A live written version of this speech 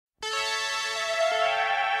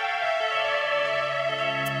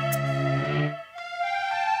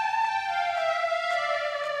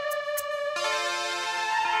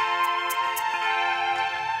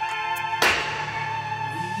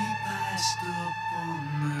up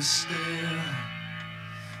on the stair.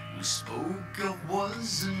 We spoke of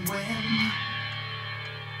was and when,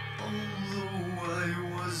 although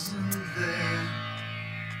I wasn't there.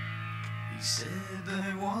 He said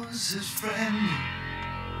I was his friend,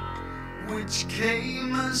 which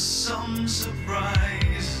came as some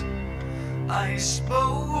surprise. I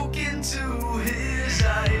spoke into his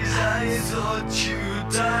eyes. I thought you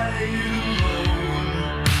died alone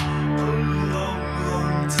a long,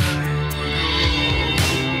 long time ago.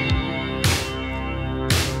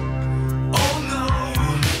 Oh no,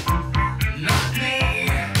 not me.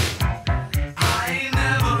 I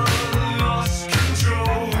never lost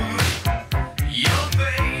control. Your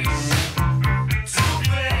face to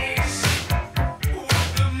face with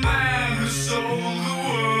the man who sold the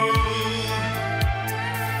world.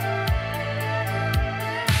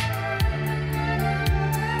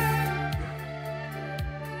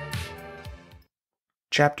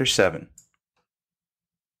 Chapter 7.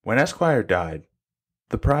 When Esquire died,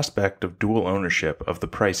 the prospect of dual ownership of the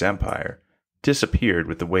Price Empire disappeared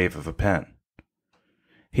with the wave of a pen.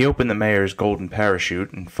 He opened the mayor's golden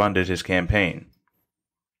parachute and funded his campaign.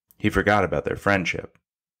 He forgot about their friendship.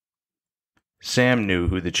 Sam knew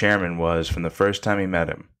who the chairman was from the first time he met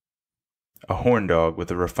him, a horn dog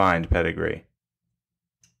with a refined pedigree.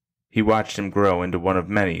 He watched him grow into one of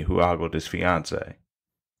many who ogled his fiancée.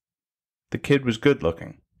 The kid was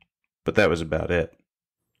good-looking, but that was about it.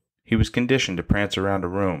 He was conditioned to prance around a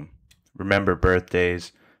room, remember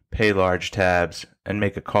birthdays, pay large tabs, and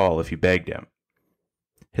make a call if you begged him.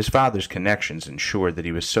 His father's connections ensured that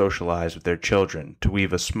he was socialized with their children to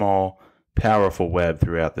weave a small, powerful web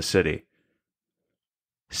throughout the city.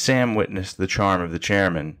 Sam witnessed the charm of the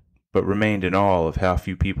chairman, but remained in awe of how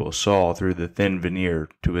few people saw through the thin veneer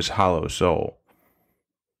to his hollow soul.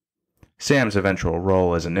 Sam's eventual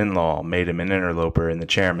role as an in-law made him an interloper in the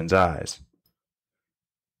chairman's eyes.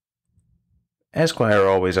 Esquire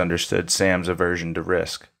always understood Sam's aversion to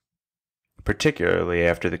risk, particularly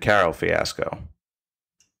after the Carroll fiasco.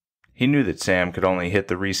 He knew that Sam could only hit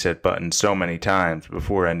the reset button so many times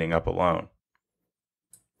before ending up alone.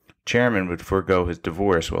 Chairman would forego his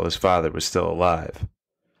divorce while his father was still alive.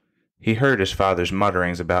 He heard his father's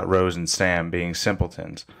mutterings about Rose and Sam being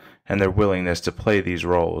simpletons, and their willingness to play these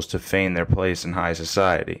roles to feign their place in high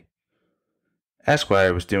society.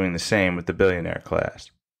 Esquire was doing the same with the billionaire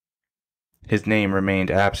class. His name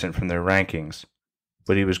remained absent from their rankings,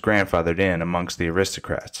 but he was grandfathered in amongst the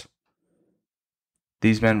aristocrats.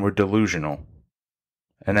 These men were delusional,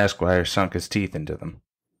 and Esquire sunk his teeth into them.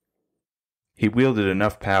 He wielded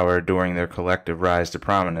enough power during their collective rise to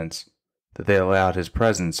prominence that they allowed his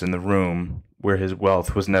presence in the room where his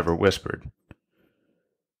wealth was never whispered.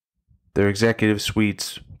 Their executive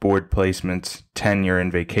suites, board placements, tenure,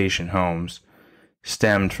 and vacation homes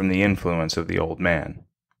stemmed from the influence of the old man.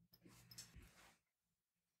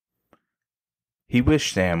 He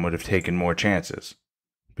wished Sam would have taken more chances.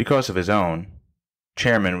 Because of his own,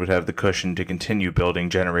 Chairman would have the cushion to continue building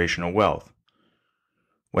generational wealth.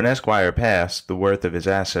 When Esquire passed, the worth of his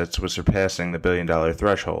assets was surpassing the billion-dollar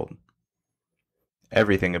threshold.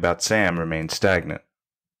 Everything about Sam remained stagnant,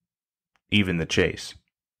 even the chase.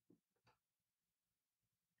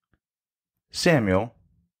 "Samuel,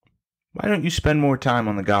 why don't you spend more time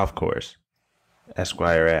on the golf course?"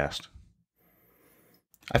 Esquire asked.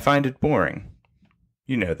 "I find it boring.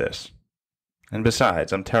 You know this. And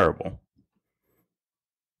besides, I'm terrible."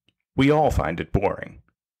 "We all find it boring.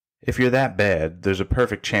 If you're that bad, there's a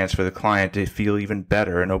perfect chance for the client to feel even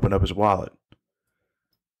better and open up his wallet."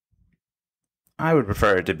 "I would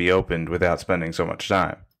prefer it to be opened without spending so much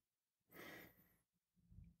time."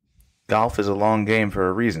 "Golf is a long game for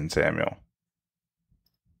a reason, Samuel."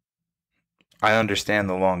 "I understand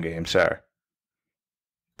the long game, sir.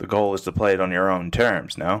 The goal is to play it on your own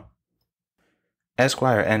terms, no?"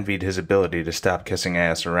 Esquire envied his ability to stop kissing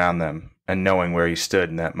ass around them and knowing where he stood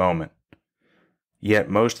in that moment. Yet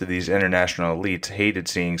most of these international elites hated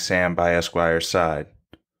seeing Sam by Esquire's side.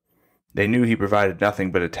 They knew he provided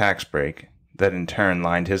nothing but a tax break that in turn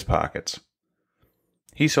lined his pockets.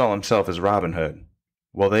 He saw himself as Robin Hood,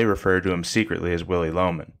 while they referred to him secretly as Willie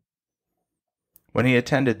Loman. When he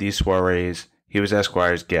attended these soirees, he was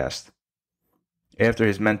Esquire's guest. After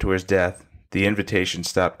his mentor's death, the invitations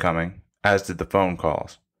stopped coming, as did the phone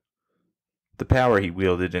calls. The power he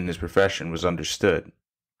wielded in his profession was understood.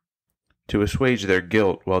 To assuage their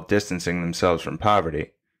guilt while distancing themselves from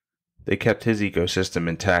poverty, they kept his ecosystem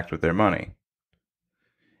intact with their money.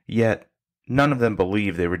 Yet, none of them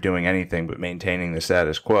believed they were doing anything but maintaining the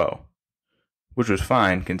status quo, which was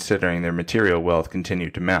fine considering their material wealth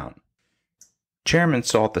continued to mount. Chairman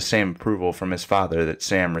sought the same approval from his father that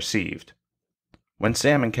Sam received. When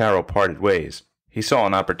Sam and Carol parted ways, he saw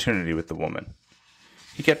an opportunity with the woman.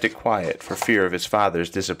 He kept it quiet for fear of his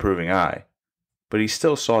father's disapproving eye, but he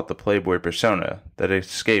still sought the playboy persona that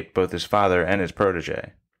escaped both his father and his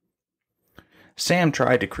protege. Sam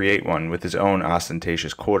tried to create one with his own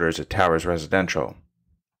ostentatious quarters at Towers Residential,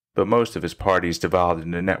 but most of his parties devolved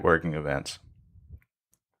into networking events.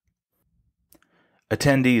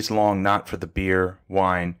 Attendees longed not for the beer,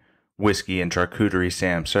 wine, whiskey, and charcuterie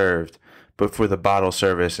Sam served, but for the bottle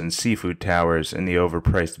service and seafood towers in the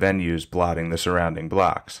overpriced venues blotting the surrounding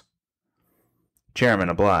blocks. Chairman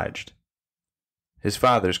obliged. His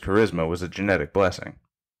father's charisma was a genetic blessing.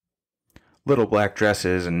 Little black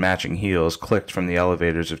dresses and matching heels clicked from the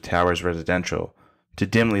elevators of Towers Residential to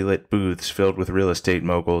dimly lit booths filled with real estate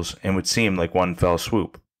moguls and would seem like one fell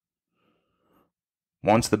swoop.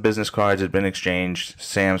 Once the business cards had been exchanged,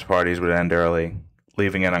 Sam's parties would end early,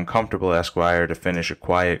 leaving an uncomfortable Esquire to finish a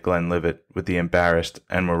quiet Glenlivet with the embarrassed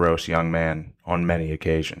and morose young man on many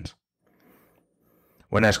occasions.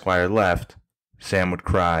 When Esquire left, Sam would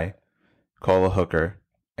cry, call a hooker,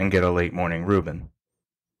 and get a late morning Reuben.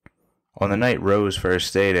 On the night Rose first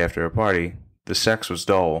stayed after a party, the sex was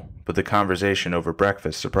dull, but the conversation over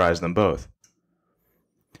breakfast surprised them both.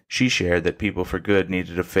 She shared that people for good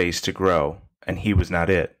needed a face to grow, and he was not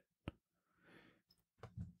it.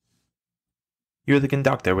 "You're the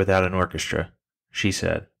conductor without an orchestra," she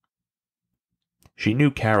said. She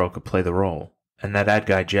knew Carol could play the role, and that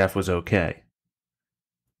guy Jeff was okay.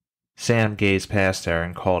 Sam gazed past her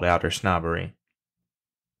and called out her snobbery.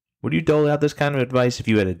 "Would you dole out this kind of advice if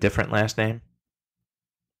you had a different last name?"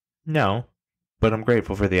 "No, but I'm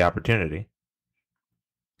grateful for the opportunity."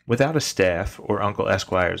 Without a staff or Uncle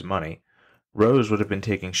Esquire's money, Rose would have been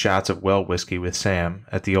taking shots of well whiskey with Sam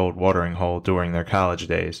at the old watering hole during their college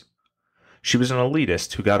days. She was an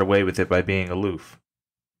elitist who got away with it by being aloof.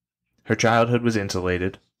 Her childhood was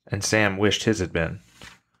insulated, and Sam wished his had been.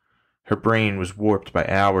 Her brain was warped by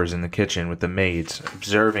hours in the kitchen with the maids,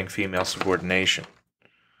 observing female subordination.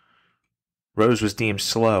 Rose was deemed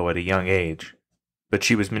slow at a young age, but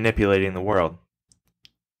she was manipulating the world.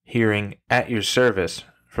 Hearing "at your service"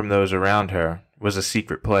 from those around her was a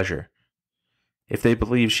secret pleasure. If they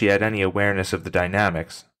believed she had any awareness of the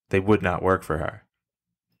dynamics, they would not work for her.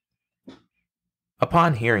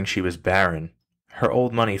 Upon hearing she was barren, her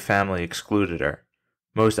old money family excluded her,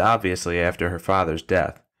 most obviously after her father's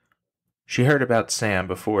death. She heard about Sam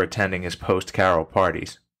before attending his post-Carol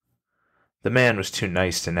parties. The man was too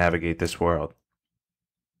nice to navigate this world.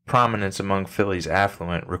 Prominence among Philly's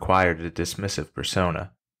affluent required a dismissive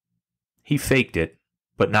persona. He faked it,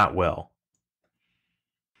 but not well.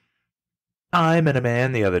 "I met a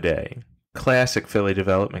man the other day. Classic Philly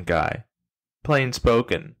development guy. Plain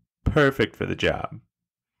spoken. Perfect for the job."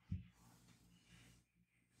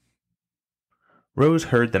 Rose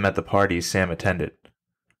heard them at the parties Sam attended.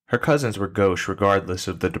 Her cousins were gauche regardless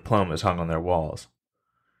of the diplomas hung on their walls.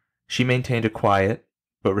 She maintained a quiet,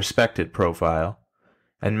 but respected profile,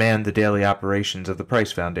 and manned the daily operations of the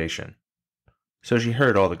Price Foundation, so she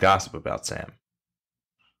heard all the gossip about Sam.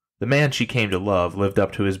 The man she came to love lived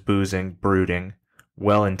up to his boozing, brooding,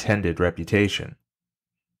 well-intended reputation.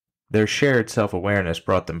 Their shared self-awareness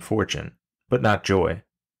brought them fortune, but not joy.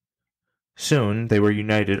 Soon they were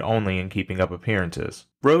united only in keeping up appearances.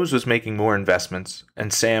 Rose was making more investments,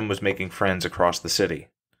 and Sam was making friends across the city.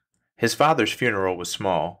 His father's funeral was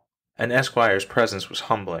small, and Esquire's presence was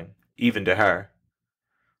humbling, even to her.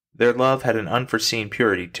 Their love had an unforeseen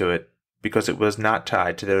purity to it, because it was not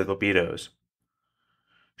tied to their libidos.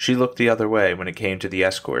 She looked the other way when it came to the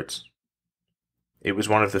escorts. It was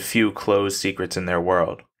one of the few closed secrets in their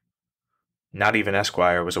world. Not even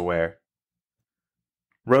Esquire was aware.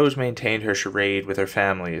 Rose maintained her charade with her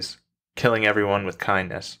families, killing everyone with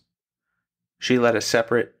kindness. She led a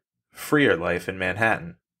separate, freer life in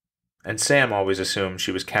Manhattan, and Sam always assumed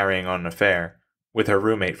she was carrying on an affair with her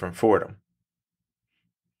roommate from Fordham.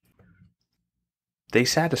 They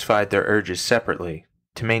satisfied their urges separately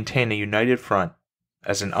to maintain a united front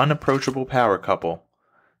as an unapproachable power couple,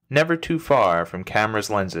 never too far from cameras'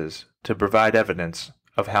 lenses to provide evidence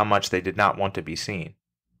of how much they did not want to be seen.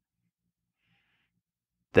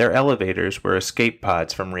 Their elevators were escape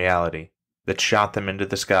pods from reality that shot them into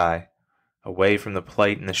the sky, away from the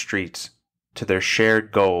plight in the streets, to their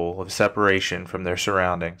shared goal of separation from their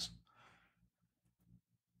surroundings.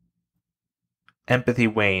 Empathy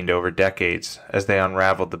waned over decades as they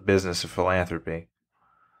unraveled the business of philanthropy.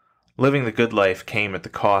 Living the good life came at the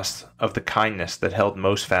cost of the kindness that held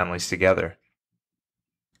most families together.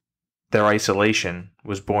 Their isolation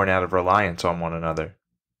was born out of reliance on one another.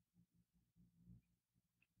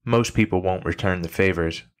 "Most people won't return the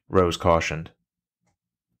favors," Rose cautioned.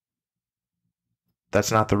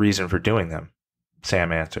 That's not the reason for doing them,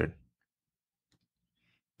 Sam answered.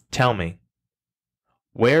 Tell me,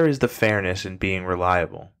 where is the fairness in being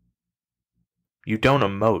reliable? You don't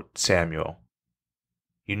emote, Samuel.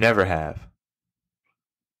 You never have.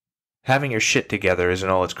 Having your shit together isn't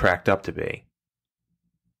all it's cracked up to be.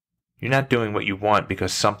 You're not doing what you want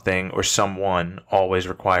because something or someone always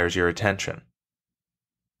requires your attention.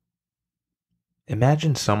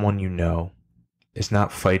 Imagine someone you know is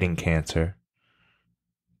not fighting cancer,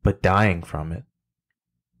 but dying from it.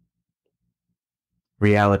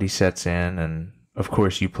 Reality sets in, and of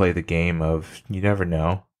course you play the game of you never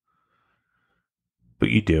know. But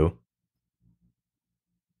you do.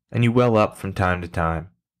 And you well up from time to time,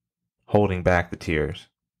 holding back the tears.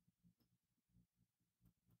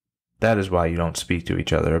 That is why you don't speak to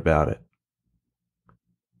each other about it.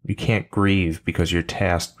 You can't grieve because you're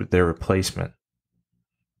tasked with their replacement.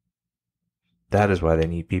 That is why they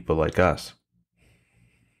need people like us.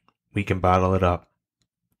 We can bottle it up,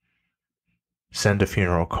 send a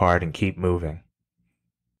funeral card, and keep moving.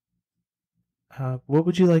 What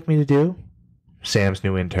would you like me to do? Sam's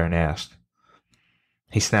new intern asked.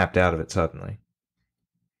 He snapped out of it suddenly.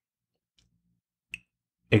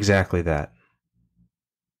 Exactly that.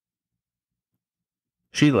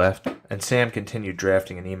 She left, and Sam continued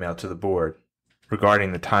drafting an email to the board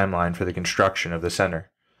regarding the timeline for the construction of the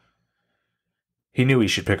center. He knew he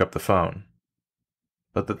should pick up the phone,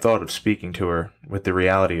 but the thought of speaking to her with the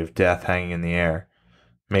reality of death hanging in the air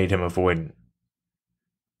made him avoidant.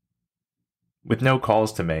 With no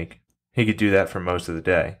calls to make, he could do that for most of the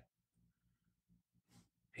day.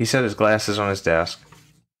 He set his glasses on his desk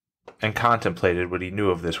and contemplated what he knew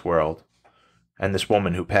of this world and this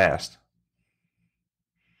woman who passed.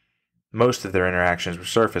 Most of their interactions were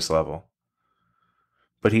surface level,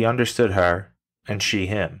 but he understood her and she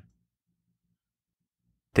him.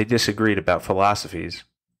 They disagreed about philosophies,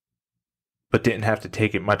 but didn't have to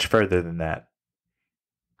take it much further than that.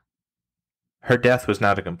 Her death was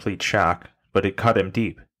not a complete shock, but it cut him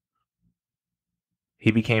deep.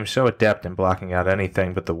 He became so adept in blocking out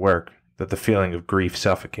anything but the work that the feeling of grief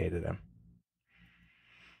suffocated him.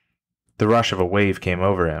 The rush of a wave came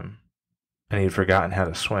over him, and he had forgotten how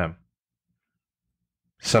to swim.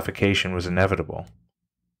 Suffocation was inevitable.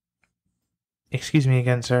 Excuse me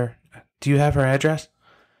again, sir. Do you have her address?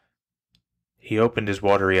 He opened his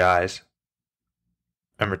watery eyes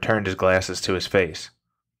and returned his glasses to his face.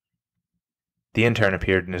 The intern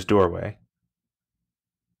appeared in his doorway.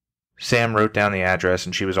 Sam wrote down the address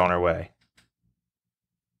and she was on her way.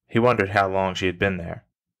 He wondered how long she had been there.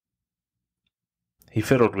 He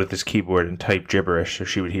fiddled with his keyboard and typed gibberish so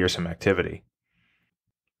she would hear some activity.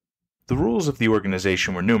 The rules of the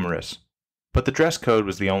organization were numerous, but the dress code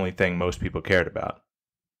was the only thing most people cared about.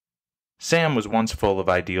 Sam was once full of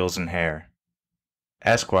ideals and hair.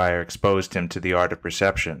 Esquire exposed him to the art of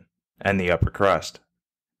perception and the upper crust.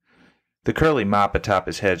 The curly mop atop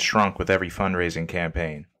his head shrunk with every fundraising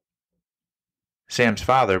campaign. Sam's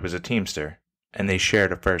father was a teamster, and they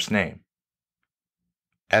shared a first name.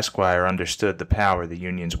 Esquire understood the power the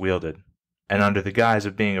unions wielded, and under the guise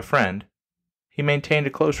of being a friend, he maintained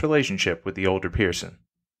a close relationship with the older Pearson.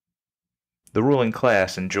 The ruling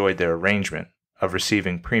class enjoyed their arrangement of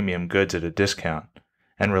receiving premium goods at a discount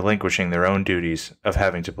and relinquishing their own duties of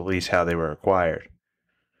having to police how they were acquired.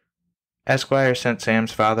 Esquire sent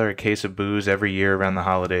Sam's father a case of booze every year around the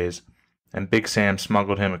holidays, and Big Sam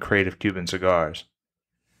smuggled him a crate of Cuban cigars.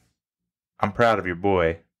 "I'm proud of your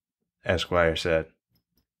boy," Esquire said.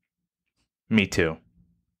 "Me too,"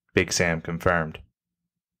 Big Sam confirmed.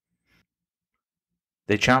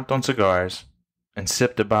 They chomped on cigars and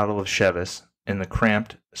sipped a bottle of Chivas in the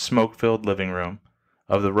cramped, smoke-filled living room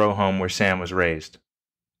of the row home where Sam was raised.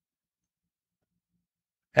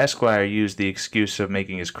 Esquire used the excuse of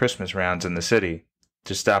making his Christmas rounds in the city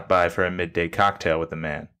to stop by for a midday cocktail with the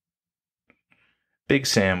man. Big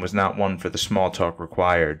Sam was not one for the small talk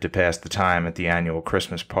required to pass the time at the annual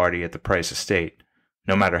Christmas party at the Price estate,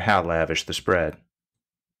 no matter how lavish the spread.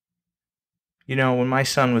 "You know, when my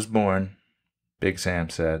son was born," Big Sam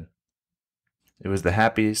said, "it was the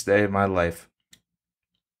happiest day of my life.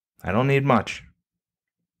 I don't need much."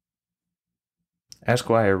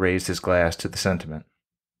 Esquire raised his glass to the sentiment.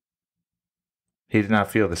 He did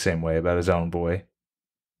not feel the same way about his own boy,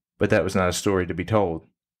 but that was not a story to be told.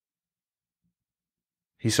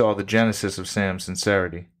 He saw the genesis of Sam's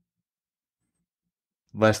sincerity.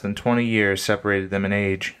 Less than 20 years separated them in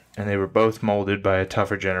age, and they were both molded by a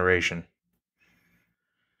tougher generation.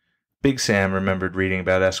 Big Sam remembered reading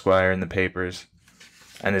about Esquire in the papers,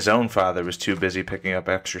 and his own father was too busy picking up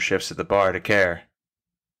extra shifts at the bar to care.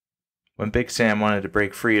 When Big Sam wanted to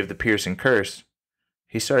break free of the Pearson curse,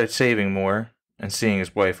 he started saving more and seeing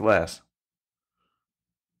his wife less.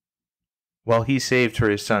 While he saved for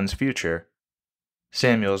his son's future,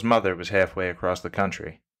 Samuel's mother was halfway across the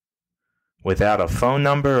country. "Without a phone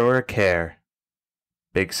number or a care,"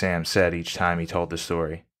 Big Sam said each time he told the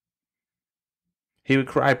story. He would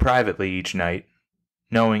cry privately each night,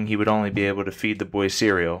 knowing he would only be able to feed the boy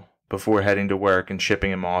cereal before heading to work and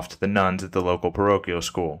shipping him off to the nuns at the local parochial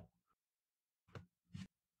school.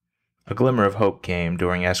 A glimmer of hope came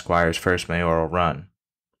during Esquire's first mayoral run,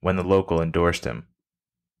 when the local endorsed him.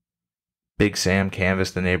 Big Sam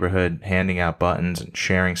canvassed the neighborhood, handing out buttons and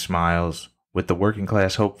sharing smiles with the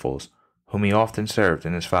working-class hopefuls whom he often served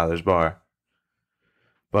in his father's bar.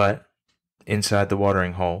 But, inside the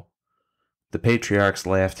watering hole, the patriarchs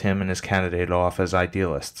laughed him and his candidate off as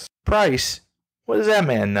idealists. "Price? What does that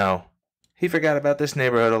man know? He forgot about this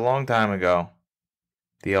neighborhood a long time ago,"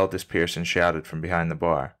 the eldest Pearson shouted from behind the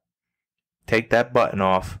bar. "Take that button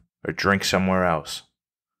off or drink somewhere else."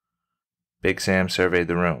 Big Sam surveyed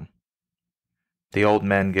the room. The old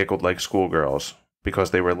men giggled like schoolgirls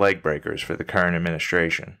because they were leg breakers for the current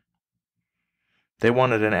administration. They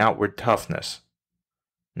wanted an outward toughness,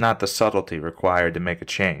 not the subtlety required to make a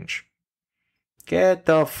change. "Get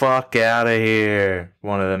the fuck out of here,"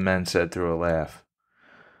 one of the men said through a laugh.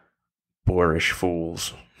 "Boorish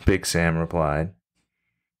fools," Big Sam replied.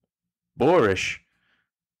 "Boorish?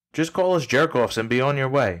 Just call us jerk-offs and be on your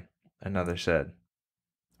way," another said.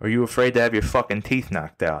 "Are you afraid to have your fucking teeth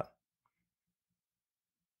knocked out?"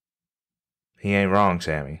 "He ain't wrong,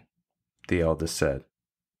 Sammy," the eldest said.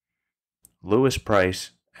 "Lewis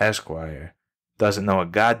Price, Esquire, doesn't know a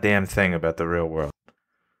goddamn thing about the real world."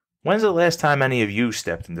 "When's the last time any of you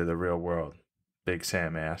stepped into the real world?" Big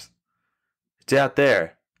Sam asked. "It's out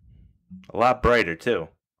there. A lot brighter, too."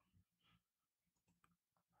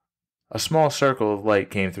 A small circle of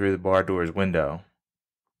light came through the bar door's window.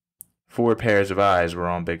 4 pairs of eyes were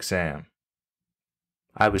on Big Sam.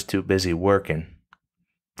 "I was too busy working,"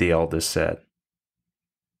 the eldest said.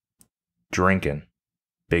 "Drinking,"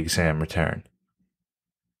 Big Sam returned.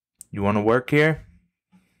 "You want to work here?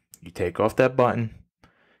 You take off that button,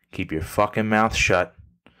 keep your fucking mouth shut,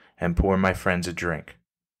 and pour my friends a drink.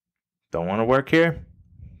 Don't want to work here?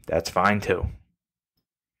 That's fine too."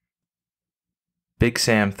 Big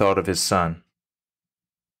Sam thought of his son.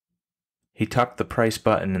 He tucked the price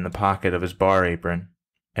button in the pocket of his bar apron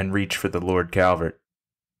and reached for the Lord Calvert.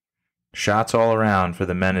 Shots all around for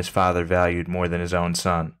the men his father valued more than his own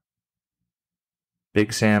son.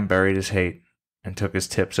 Big Sam buried his hate and took his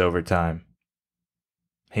tips over time.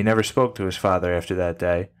 He never spoke to his father after that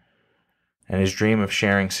day, and his dream of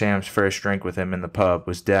sharing Sam's first drink with him in the pub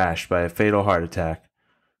was dashed by a fatal heart attack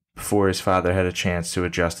before his father had a chance to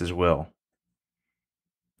adjust his will.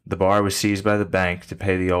 The bar was seized by the bank to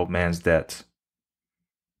pay the old man's debts.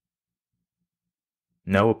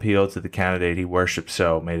 No appeal to the candidate he worshipped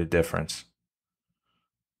so made a difference.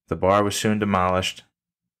 The bar was soon demolished,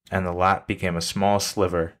 and the lot became a small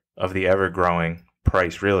sliver of the ever-growing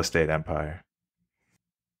Price real estate empire.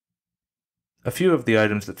 A few of the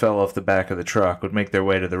items that fell off the back of the truck would make their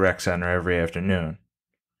way to the rec center every afternoon.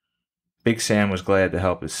 Big Sam was glad to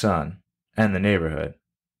help his son, and the neighborhood.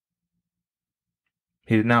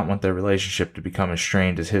 He did not want their relationship to become as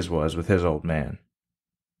strained as his was with his old man.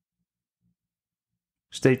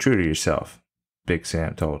 "Stay true to yourself," Big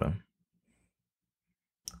Sam told him.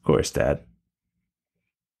 "Of course, Dad."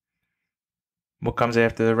 "What comes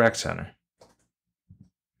after the rec center?"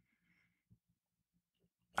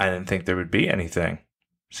 "I didn't think there would be anything,"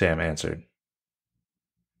 Sam answered.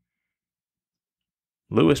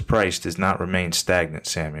 "Lewis Price does not remain stagnant,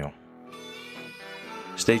 Samuel.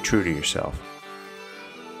 Stay true to yourself."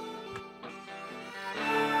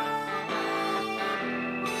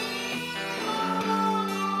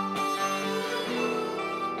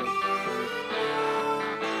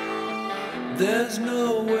 There's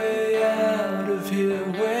no way out of here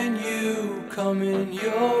when you come in,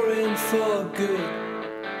 you're in for good.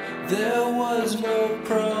 There was no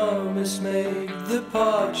promise made, the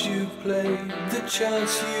part you played, the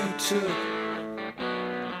chance you took.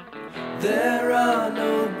 There are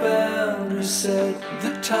no boundaries set,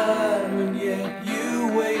 the time, and yet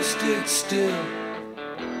you wasted still.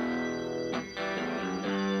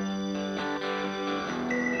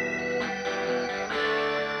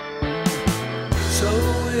 So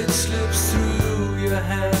it slips through your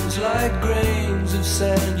hands like grains of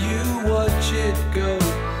sand. You watch it go.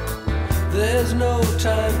 There's no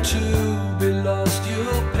time to be lost.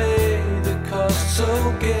 You'll pay the cost, so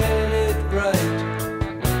get it right.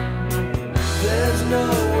 There's no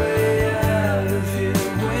way out of here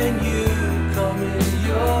when you come in.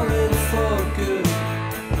 You're in for good.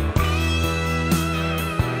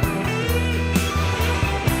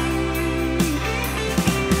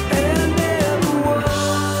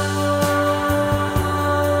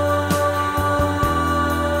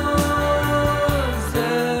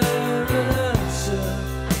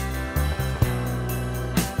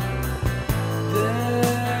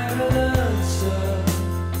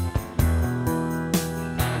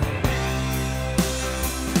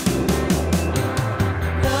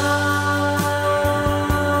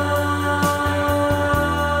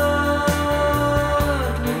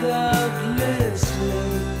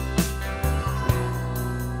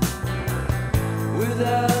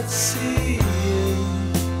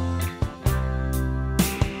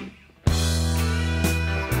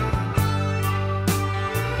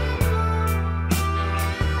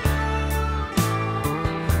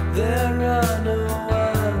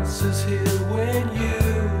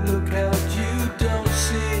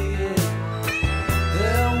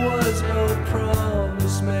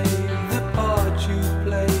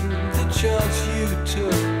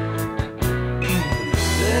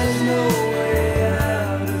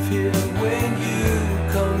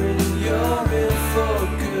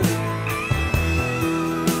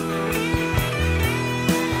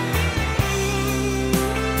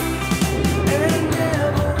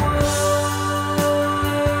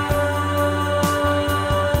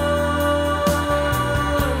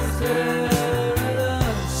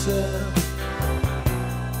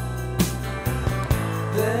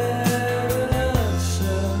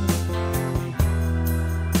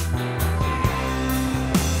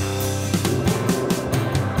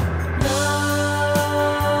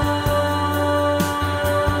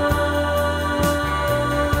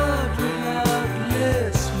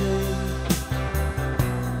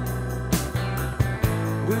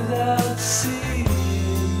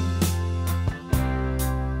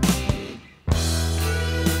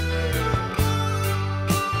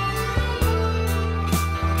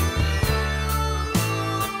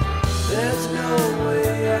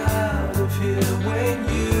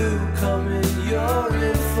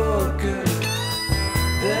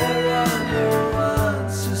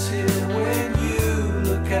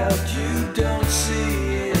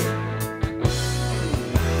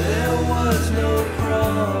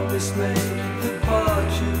 rain.